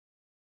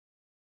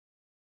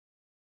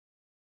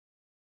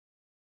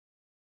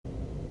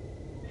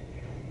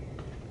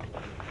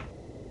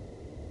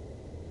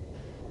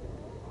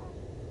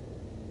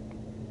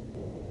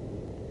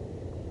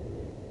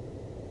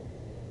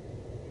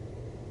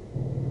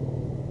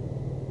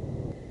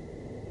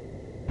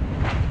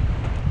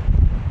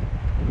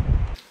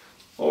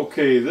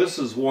Okay, this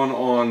is one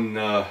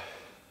on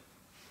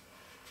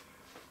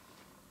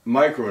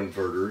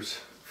microinverters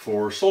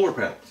for solar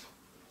panels.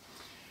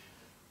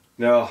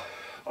 Now,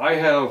 I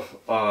have,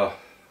 I'll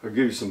give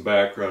you some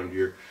background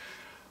here.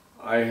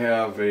 I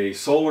have a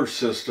solar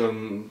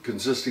system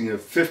consisting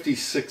of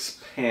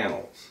 56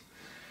 panels.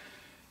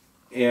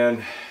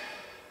 And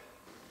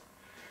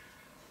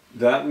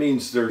that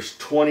means there's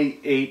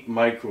 28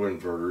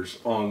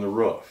 microinverters on the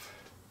roof.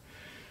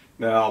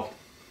 Now,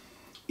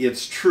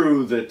 it's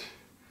true that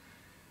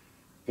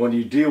when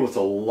you deal with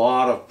a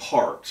lot of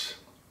parts,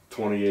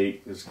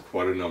 28 is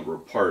quite a number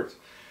of parts,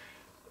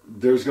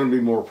 there's going to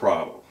be more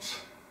problems.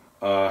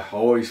 I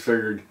always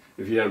figured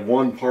if you had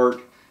one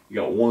part, you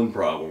got one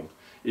problem.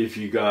 If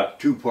you got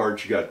two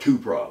parts, you got two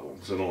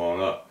problems, and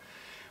on up.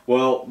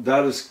 Well,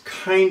 that is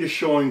kind of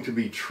showing to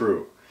be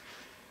true.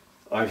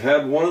 I've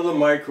had one of the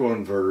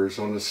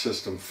microinverters on the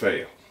system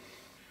fail.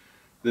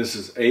 This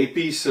is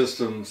AP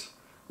Systems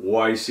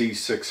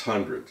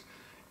YC600.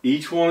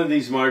 Each one of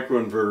these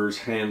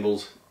microinverters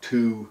handles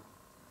 2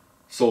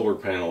 solar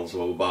panels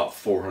of about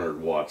 400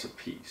 watts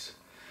apiece.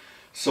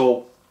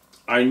 So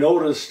I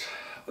noticed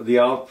the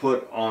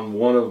output on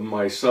one of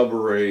my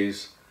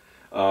subarrays.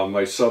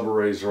 My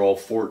subarrays are all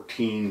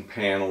 14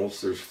 panels.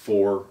 There's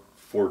 4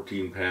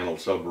 14-panel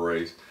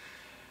subarrays.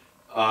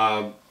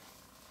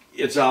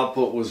 Its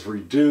output was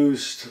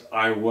reduced.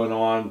 I went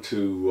on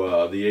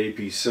to the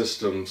AP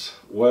Systems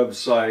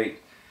website,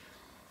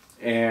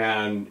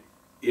 and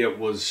it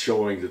was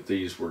showing that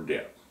these were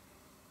dead.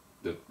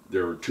 That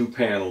there were 2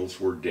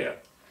 panels were dead.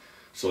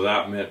 So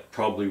that meant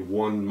probably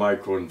one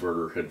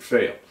microinverter had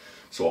failed.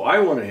 So I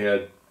went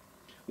ahead,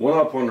 went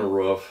up on the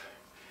roof,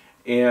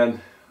 and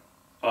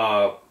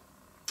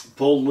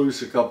pulled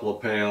loose a couple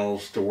of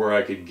panels to where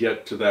I could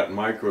get to that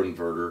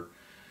microinverter,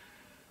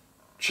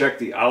 checked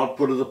the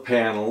output of the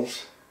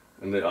panels,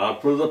 and the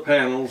output of the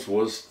panels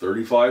was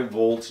 35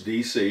 volts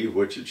DC,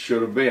 which it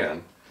should have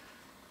been,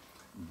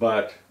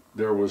 but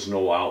there was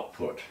no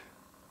output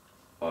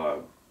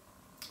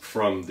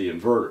from the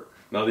inverter.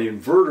 Now the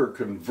inverter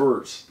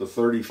converts the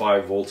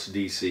 35 volts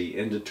DC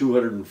into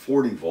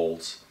 240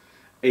 volts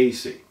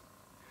AC.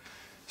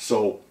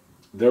 So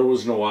there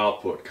was no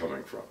output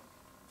coming from.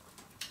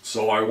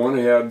 So I went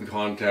ahead and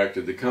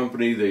contacted the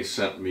company. They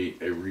sent me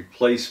a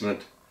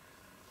replacement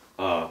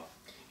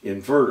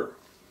inverter.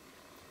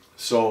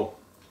 So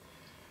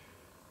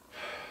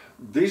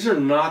these are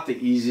not the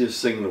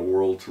easiest thing in the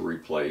world to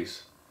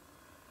replace.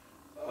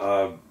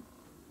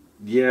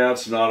 Yeah,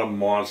 it's not a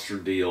monster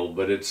deal,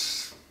 but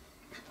it's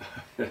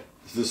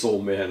this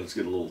old man is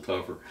getting a little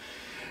tougher.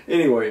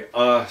 Anyway,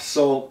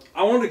 so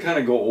I wanted to kind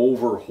of go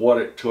over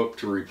what it took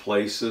to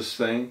replace this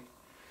thing.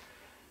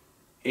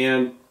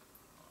 And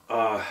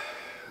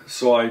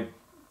so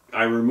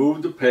I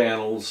removed the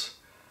panels,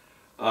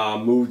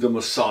 moved them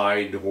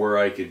aside to where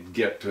I could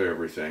get to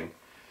everything.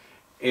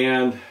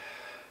 And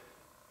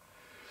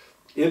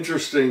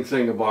interesting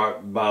thing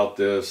about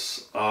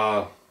this,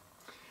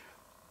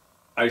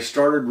 I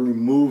started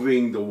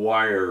removing the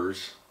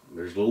wires.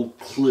 There's little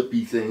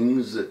clippy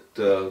things that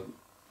are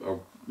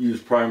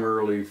used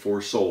primarily for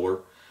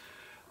solar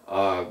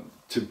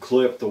to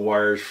clip the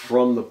wires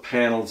from the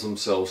panels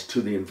themselves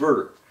to the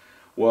inverter.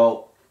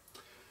 Well,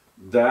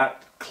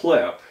 that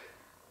clip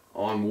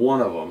on one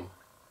of them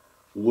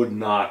would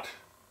not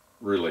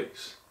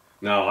release.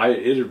 Now,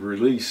 it had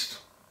released,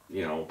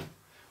 you know,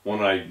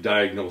 when I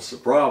diagnosed the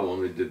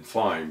problem, it did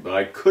fine, but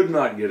I could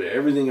not get it.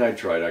 Everything I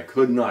tried, I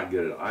could not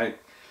get it.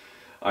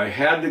 I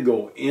had to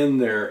go in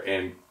there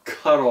and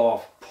cut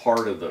off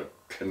part of the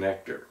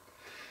connector.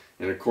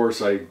 And of course,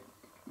 I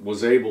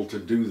was able to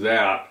do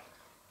that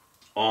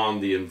on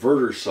the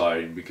inverter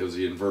side because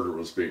the inverter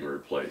was being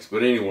replaced.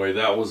 But anyway,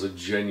 that was a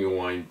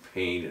genuine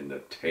pain in the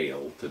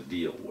tail to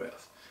deal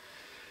with.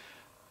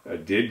 I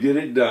did get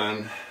it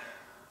done.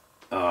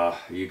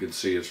 You can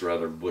see it's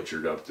rather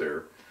butchered up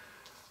there.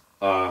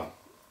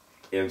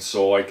 And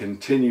so I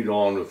continued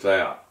on with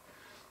that.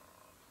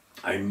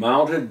 I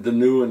mounted the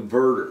new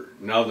inverter.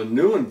 Now the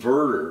new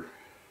inverter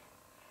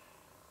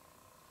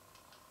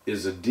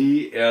is a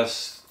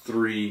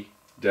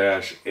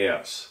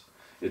DS3-S.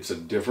 It's a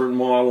different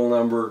model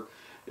number.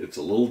 It's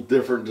a little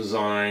different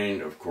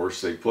design. Of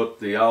course, they put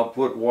the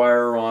output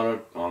wire on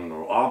it on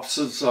the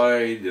opposite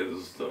side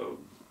as the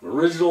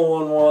original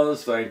one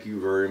was. Thank you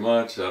very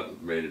much.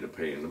 That made it a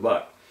pain in the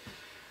butt.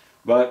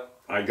 But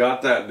I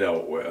got that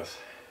dealt with.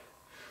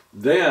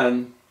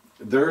 Then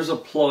there's a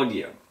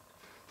plug-in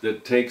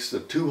that takes the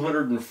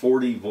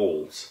 240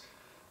 volts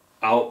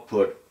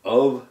output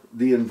of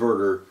the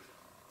inverter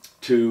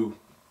to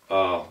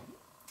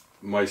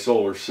my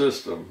solar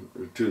system,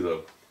 to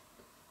the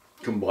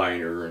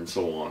combiner and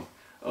so on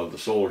of the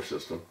solar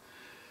system,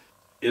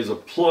 is a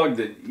plug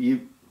that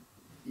you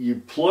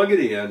plug it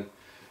in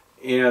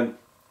and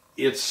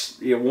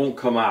it won't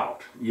come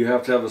out. You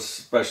have to have a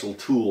special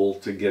tool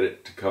to get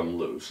it to come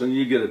loose, and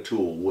you get a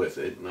tool with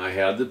it, and I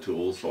had the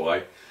tool, so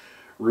I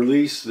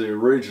released the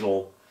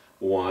original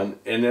one,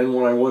 and then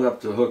when I went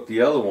up to hook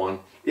the other one,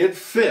 it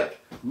fit,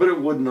 but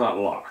it would not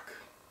lock.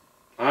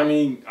 I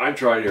mean, I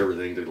tried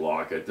everything to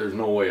lock it. There's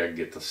no way I could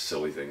get the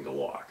silly thing to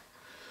lock.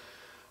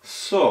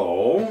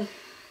 So,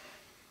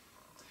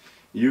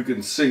 you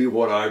can see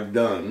what I've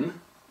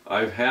done.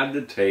 I've had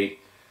to take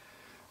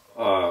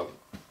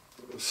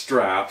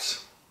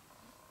straps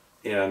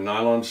and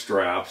nylon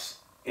straps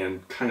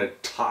and kind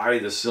of tie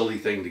the silly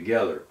thing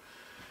together.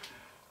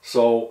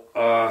 So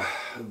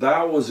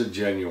that was a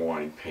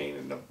genuine pain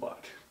in the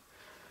butt.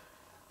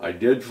 I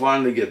did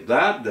finally get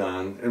that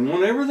done, and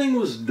when everything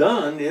was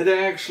done, it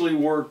actually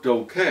worked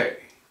okay.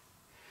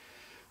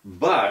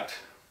 But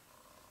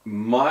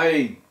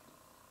my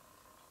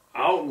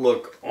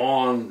outlook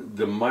on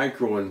the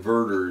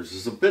microinverters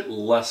is a bit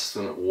less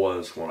than it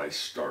was when I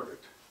started.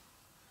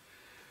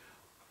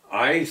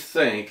 I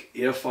think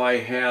if I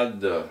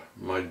had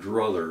my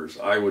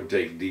druthers, I would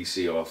take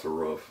DC off the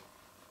roof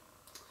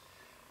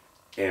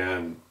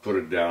and put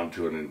it down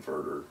to an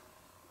inverter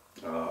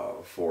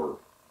for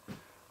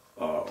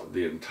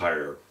the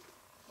entire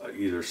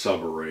either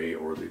subarray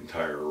or the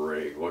entire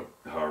array,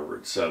 however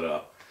it's set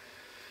up.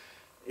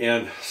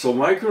 And so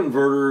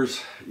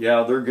microinverters,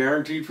 yeah, they're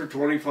guaranteed for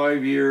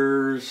 25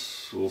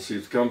 years. We'll see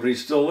if the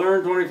company's still there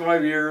in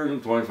 25 years.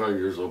 In 25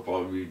 years they'll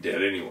probably be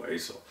dead anyway,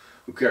 so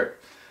who cares?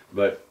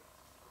 But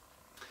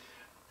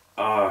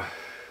I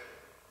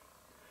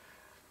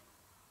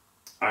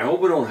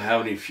hope we don't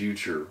have any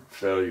future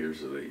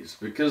failures of these,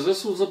 because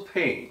this was a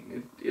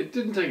pain. It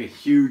didn't take a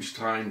huge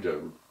time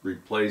to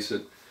replace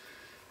it.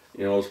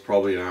 You know, it was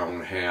probably an hour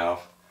and a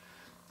half,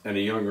 and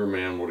a younger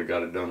man would have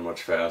got it done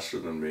much faster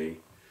than me.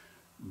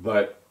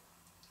 But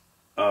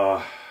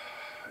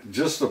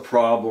just the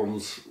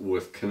problems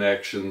with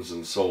connections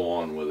and so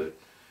on with it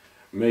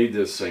made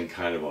this thing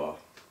kind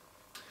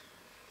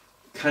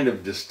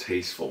of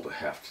distasteful to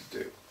have to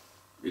do.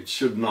 It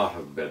should not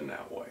have been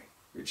that way.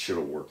 It should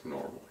have worked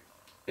normally.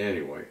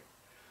 Anyway,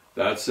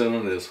 that's it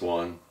on this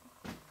one.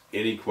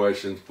 Any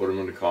questions, put them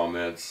in the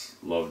comments.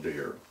 Love to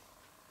hear them.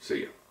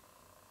 See ya.